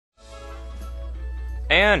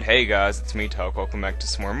And hey guys, it's me Tuck. Welcome back to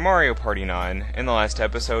some more Mario Party 9. In the last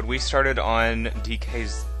episode, we started on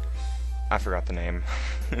DK's... I forgot the name.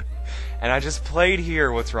 And I just played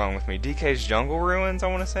here. What's wrong with me? DK's Jungle Ruins, I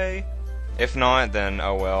want to say? If not, then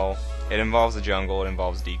oh well. It involves the jungle, it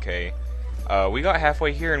involves DK. We got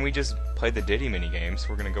halfway here and we just played the Diddy minigame, so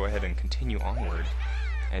we're going to go ahead and continue onward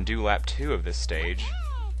and do lap 2 of this stage.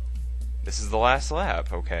 This is the last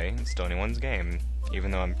lap, okay? It's still anyone's game,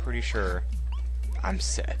 even though I'm pretty sure I'm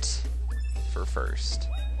set for first.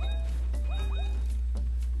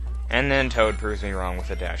 And then Toad proves me wrong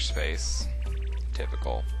with a dash space.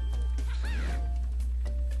 Typical.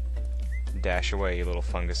 Dash away, you little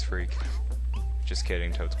fungus freak. Just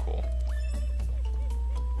kidding, Toad's cool.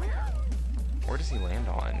 Where does he land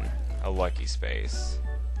on? A lucky space.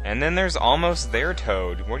 And then there's almost there,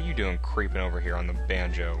 Toad. What are you doing creeping over here on the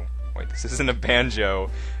banjo? Wait, this isn't a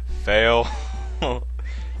banjo. Fail.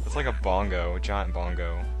 It's like a bongo, a giant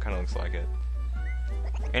bongo. Kinda looks like it.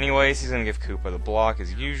 Anyways, he's gonna give Koopa the block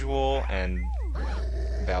as usual, and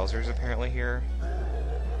Bowser's apparently here.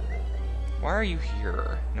 Why are you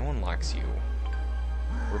here? No one likes you.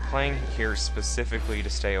 We're playing here specifically to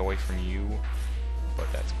stay away from you,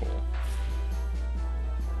 but that's cool.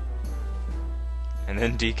 And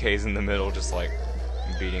then DK's in the middle, just like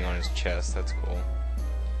beating on his chest. That's cool.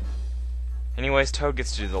 Anyways, Toad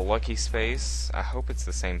gets to do the lucky space. I hope it's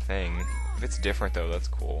the same thing. If it's different though, that's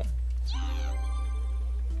cool.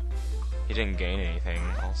 He didn't gain anything,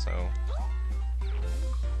 also.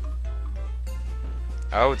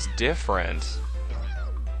 Oh, it's different.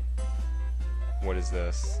 What is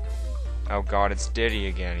this? Oh god, it's Diddy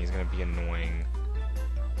again. He's gonna be annoying.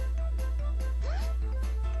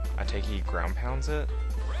 I take it he ground pounds it?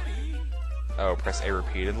 Oh, press A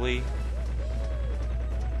repeatedly?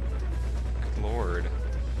 Good lord.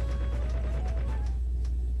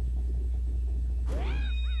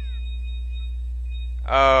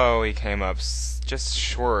 Oh, he came up just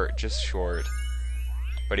short.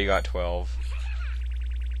 But he got 12.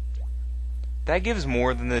 That gives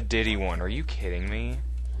more than the Diddy one. Are you kidding me?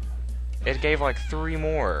 It gave like 3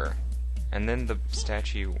 more. And then the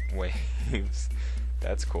statue waves.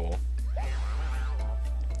 That's cool.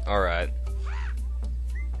 Alright.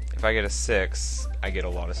 If I get a 6, I get a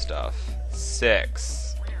lot of stuff.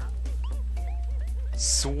 6.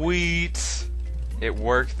 Sweet! It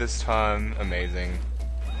worked this time. Amazing.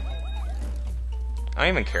 I don't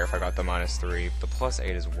even care if I got the -3. The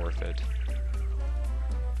 +8 is worth it.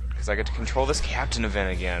 Because I get to control this captain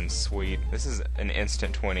event again. Sweet. This is an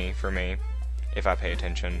instant 20 for me. If I pay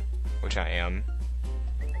attention. Which I am.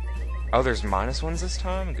 Oh, there's -1s this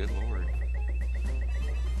time? Good lord.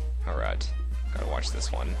 Alright. Gotta watch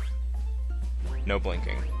this one. No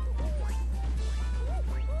blinking.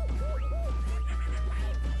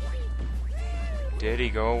 Did he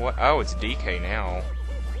go away? Oh, it's DK now.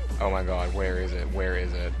 Oh my god, where is it? Where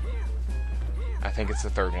is it? I think it's the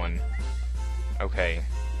third one. Okay.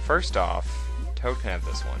 First off, Toad can have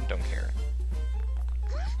this one. Don't care.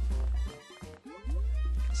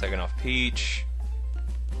 Second off, Peach.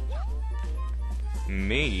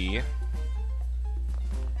 Me.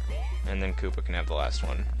 And then Koopa can have the last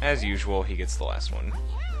one. As usual, he gets the last one.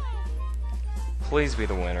 Please be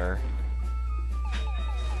the winner.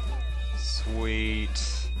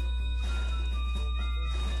 Sweet.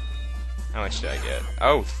 How much did I get?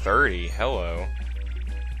 Oh, 30. Hello.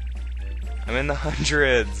 I'm in the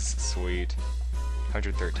hundreds. Sweet.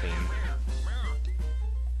 113.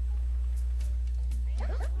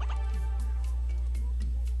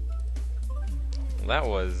 That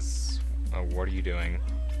was... Oh, what are you doing?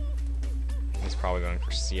 He's probably going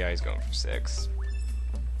for... Yeah, he's going for 6.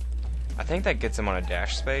 I think that gets him on a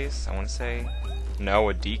dash space, I want to say. No,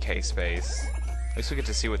 a DK space. At least we get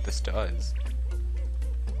to see what this does.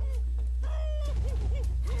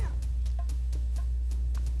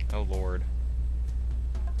 Oh, lord.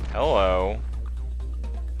 Hello.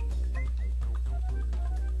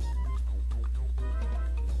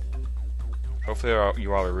 Hopefully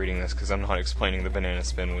you all are reading this, because I'm not explaining the banana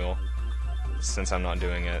spin wheel, since I'm not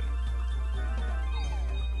doing it.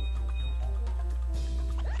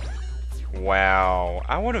 Wow.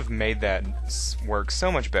 I would have made that work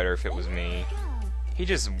so much better if it was me. He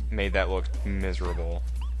just made that look miserable.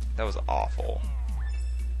 That was awful.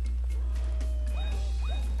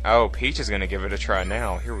 Oh, Peach is going to give it a try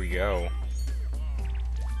now. Here we go.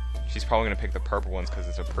 She's probably going to pick the purple ones because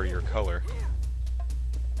it's a prettier color.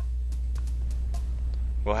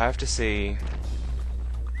 We'll have to see.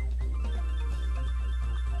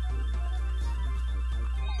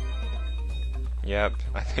 Yep,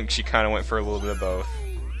 I think she kind of went for a little bit of both.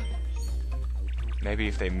 Maybe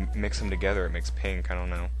if they mix them together it makes pink, I don't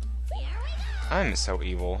know. I'm so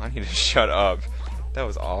evil. I need to shut up. That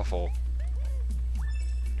was awful.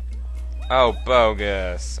 Oh,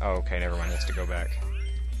 bogus. Oh, okay, never mind. He has to go back.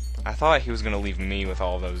 I thought he was going to leave me with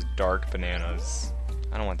all those dark bananas.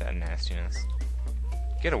 I don't want that nastiness.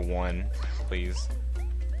 Get a 1, please.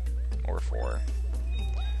 Or 4.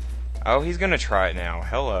 Oh, he's going to try it now.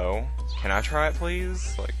 Hello. Can I try it,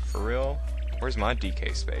 please? Like, for real? Where's my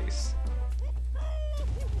DK space?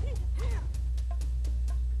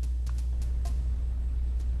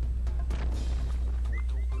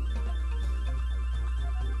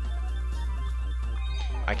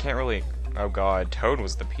 I can't really... Oh god, Toad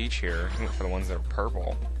was the peach here. He went for the ones that are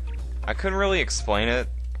purple. I couldn't really explain it.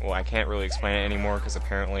 Well, I can't really explain it anymore because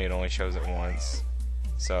apparently it only shows it once.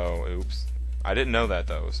 So, oops. I didn't know that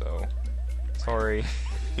though, so... Sorry.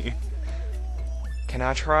 Can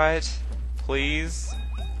I try it? Please?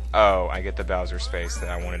 Oh, I get the Bowser space that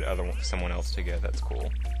I wanted someone else to get. That's cool.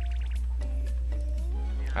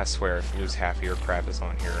 I swear, if Lose Half Your Crap is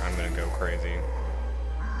on here, I'm gonna go crazy.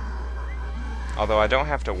 Although I don't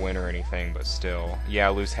have to win or anything, but still. Yeah,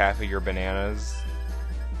 lose half of your bananas.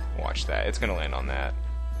 Watch that. It's gonna land on that.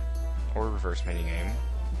 Or reverse minigame.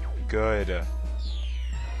 Good.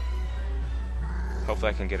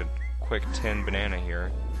 Hopefully I can get a quick 10 banana here.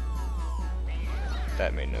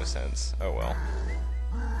 That made no sense. Oh well.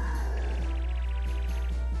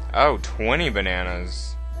 Oh, 20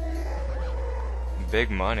 bananas. Big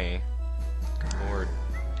money. Good lord.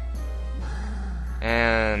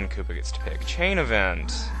 And Koopa gets to pick. Chain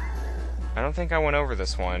event. I don't think I went over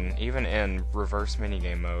this one, even in reverse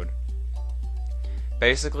minigame mode.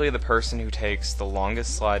 Basically, the person who takes the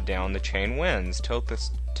longest slide down the chain wins. Tilt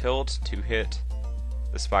to hit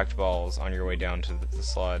the spiked balls on your way down to the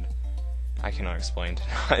slide. I cannot explain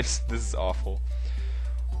tonight. This is awful.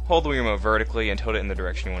 Hold the Wii remote vertically and tilt it in the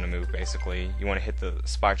direction you want to move, basically. You want to hit the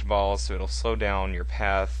spiked balls so it'll slow down your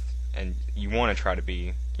path, and you want to try to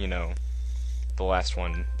be, you know, the last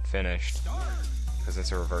one finished, because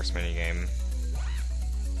it's a reverse minigame.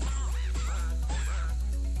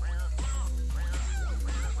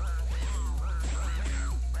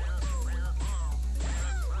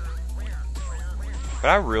 But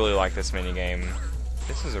I really like this minigame.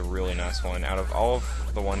 This is a really nice one. Out of all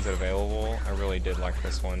of the ones that are available, I really did like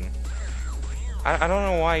this one. I don't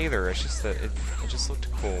know why either, it's just that it just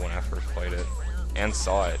looked cool when I first played it, and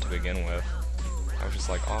saw it to begin with. I was just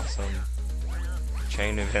like, awesome.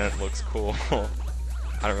 Chain event looks cool. I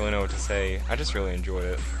don't really know what to say. I just really enjoyed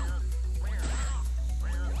it.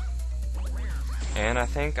 And I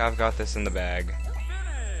think I've got this in the bag.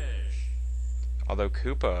 Although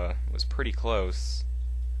Koopa was pretty close.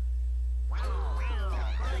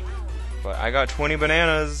 But I got 20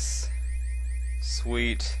 bananas.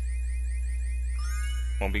 Sweet.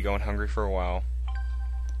 Won't be going hungry for a while.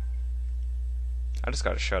 I just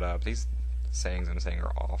gotta shut up. These sayings I'm saying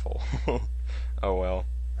are awful. Oh well.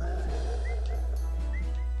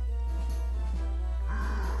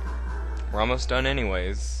 We're almost done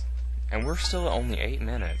anyways. And we're still at only 8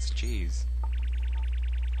 minutes. Jeez.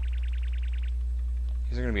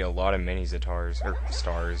 These are gonna be a lot of mini Ztars. Or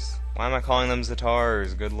stars. Why am I calling them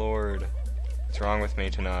Ztars? Good lord. What's wrong with me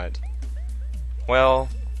tonight? Well,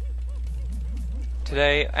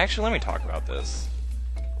 today, actually let me talk about this.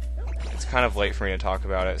 It's kind of late for me to talk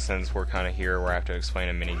about it since we're kind of here where I have to explain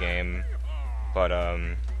a minigame. But,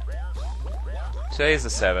 today is the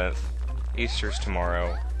 7th. Easter's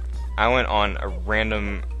tomorrow. I went on a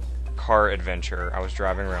random car adventure. I was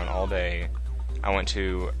driving around all day. I went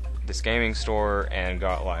to this gaming store and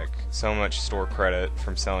got, like, so much store credit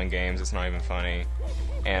from selling games, it's not even funny.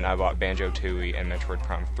 And I bought Banjo-Tooie and Metroid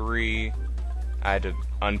Prime 3. I had to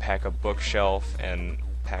unpack a bookshelf and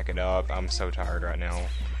pack it up. I'm so tired right now.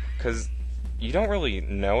 Because you don't really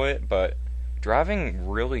know it, but driving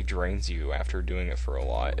really drains you after doing it for a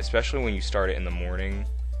lot, especially when you start it in the morning.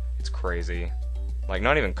 It's crazy. Like,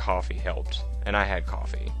 not even coffee helped, and I had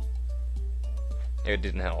coffee. It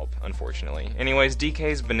didn't help, unfortunately. Anyways,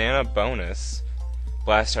 DK's banana bonus.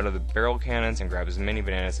 Blast out of the barrel cannons and grab as many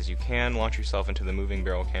bananas as you can. Launch yourself into the moving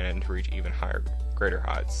barrel cannon to reach even greater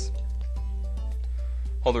heights.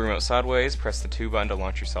 Hold the remote sideways, press the 2 button to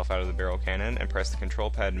launch yourself out of the barrel cannon, and press the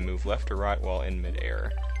control pad to move left or right while in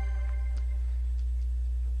midair.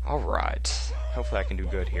 Alright. Hopefully I can do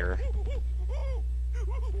good here.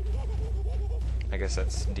 I guess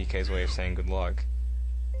that's DK's way of saying good luck.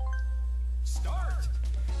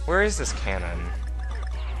 Where is this cannon?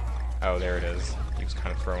 Oh, there it is. He was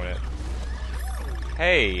kind of throwing it.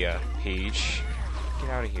 Hey, Peach. Get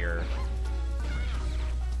out of here.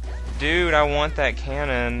 Dude, I want that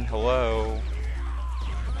cannon. Hello.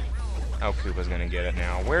 Oh, Koopa's gonna get it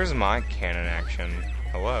now. Where's my cannon action?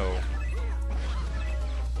 Hello?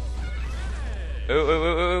 Ooh, ooh,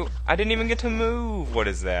 ooh, ooh. I didn't even get to move! What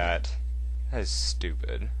is that? That is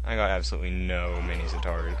stupid. I got absolutely no mini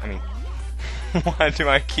Ztars. I mean, why do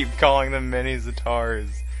I keep calling them mini Ztars?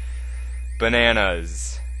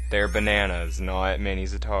 Bananas. They're bananas, not mini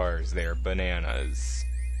Ztars. They're bananas.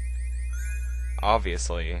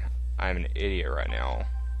 Obviously, I'm an idiot right now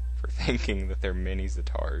for thinking that they're mini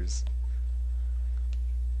Ztars.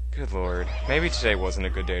 Good lord. Maybe today wasn't a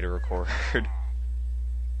good day to record.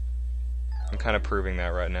 I'm kind of proving that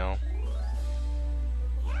right now.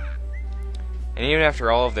 And even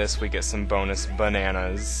after all of this, we get some bonus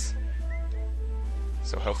bananas.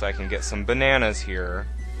 So hopefully I can get some bananas here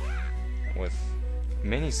with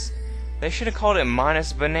minis. They should have called it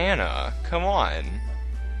minus banana. Come on.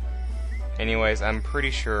 Anyways, I'm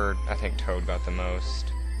pretty sure I think Toad got the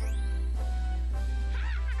most.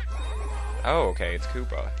 Oh, okay, it's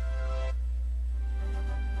Koopa.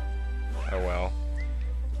 Oh well.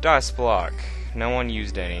 Dice block. No one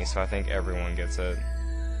used any, so I think everyone gets it.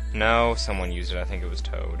 No, someone used it. I think it was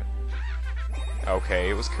Toad. Okay,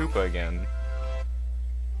 it was Koopa again.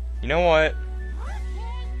 You know what?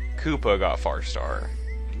 Koopa got Farstar.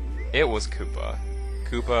 It was Koopa.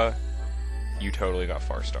 Koopa, you totally got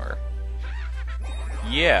Farstar.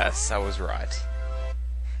 Yes, I was right.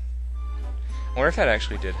 I wonder if that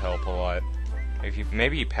actually did help a lot.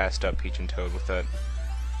 Maybe you passed up Peach and Toad with it.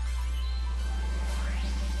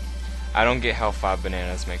 I don't get how 5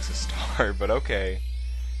 bananas makes a star, but okay.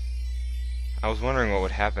 I was wondering what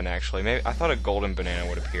would happen actually. Maybe I thought a golden banana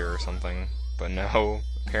would appear or something, but no.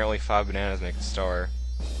 Apparently 5 bananas make a star.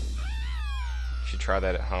 You should try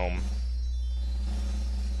that at home.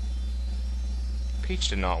 Peach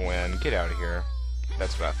did not win. Get out of here.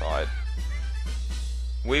 That's what I thought.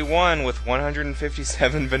 We won with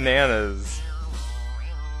 157 bananas.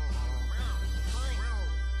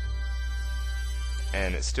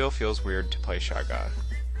 And it still feels weird to play Shy Guy.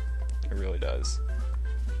 It really does.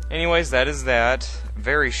 Anyways, that is that.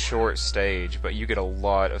 Very short stage, but you get a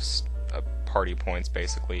lot of party points,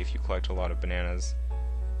 basically, if you collect a lot of bananas.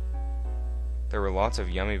 There were lots of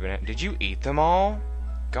yummy bananas. Did you eat them all?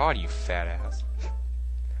 God, you fat ass.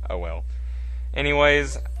 Oh well.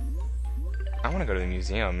 Anyways, I want to go to the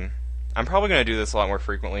museum. I'm probably going to do this a lot more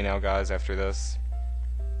frequently now, guys, after this.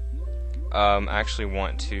 I actually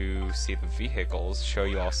want to see the vehicles, show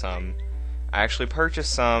you all some. I actually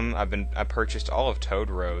purchased some. I purchased all of Toad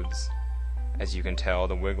Roads, as you can tell,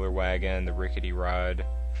 the Wiggler Wagon, the Rickety Ride.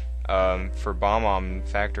 For Bomb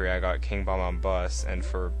Factory, I got King Bomb Bus, and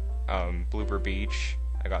for Blooper Beach,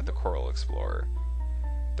 I got the Coral Explorer.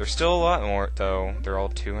 There's still a lot more, though. They're all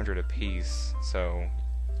 200 apiece, so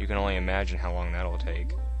you can only imagine how long that'll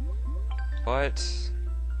take. But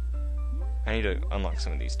I need to unlock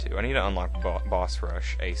some of these too. I need to unlock Boss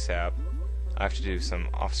Rush ASAP. I have to do some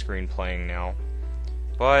off-screen playing now.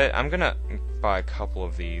 But I'm gonna buy a couple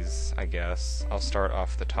of these, I guess. I'll start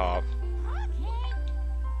off the top.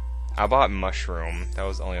 I bought Mushroom. That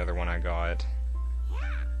was the only other one I got.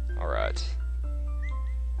 Alright.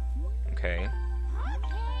 Okay.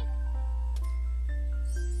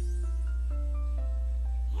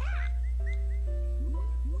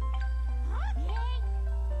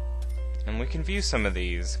 And we can view some of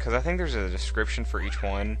these, because I think there's a description for each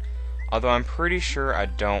one. Although I'm pretty sure I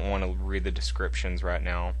don't want to read the descriptions right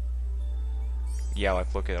now. Yeah,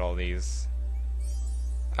 like, look at all these.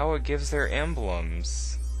 Oh, it gives their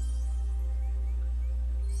emblems.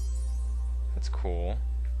 That's cool.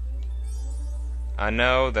 I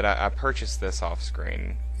know that I purchased this off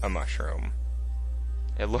screen, a mushroom.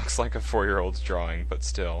 It looks like a 4-year-old's drawing, but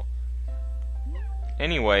still.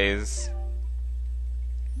 Anyways,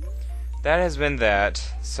 that has been that.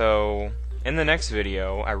 So in the next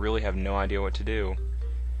video, I really have no idea what to do.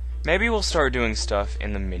 Maybe we'll start doing stuff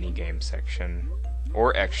in the minigame section.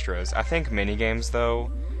 Or extras. I think minigames,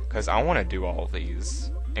 though, because I want to do all of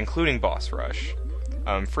these, including Boss Rush.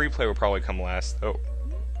 Free play will probably come last. Oh.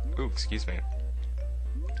 Ooh, excuse me.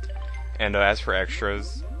 And as for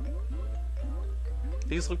extras,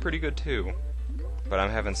 these look pretty good, too. But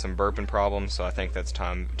I'm having some burping problems, so I think that's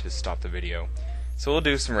time to stop the video. So we'll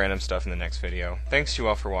do some random stuff in the next video. Thanks to you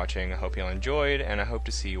all for watching. I hope you all enjoyed, and I hope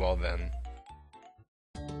to see you all then.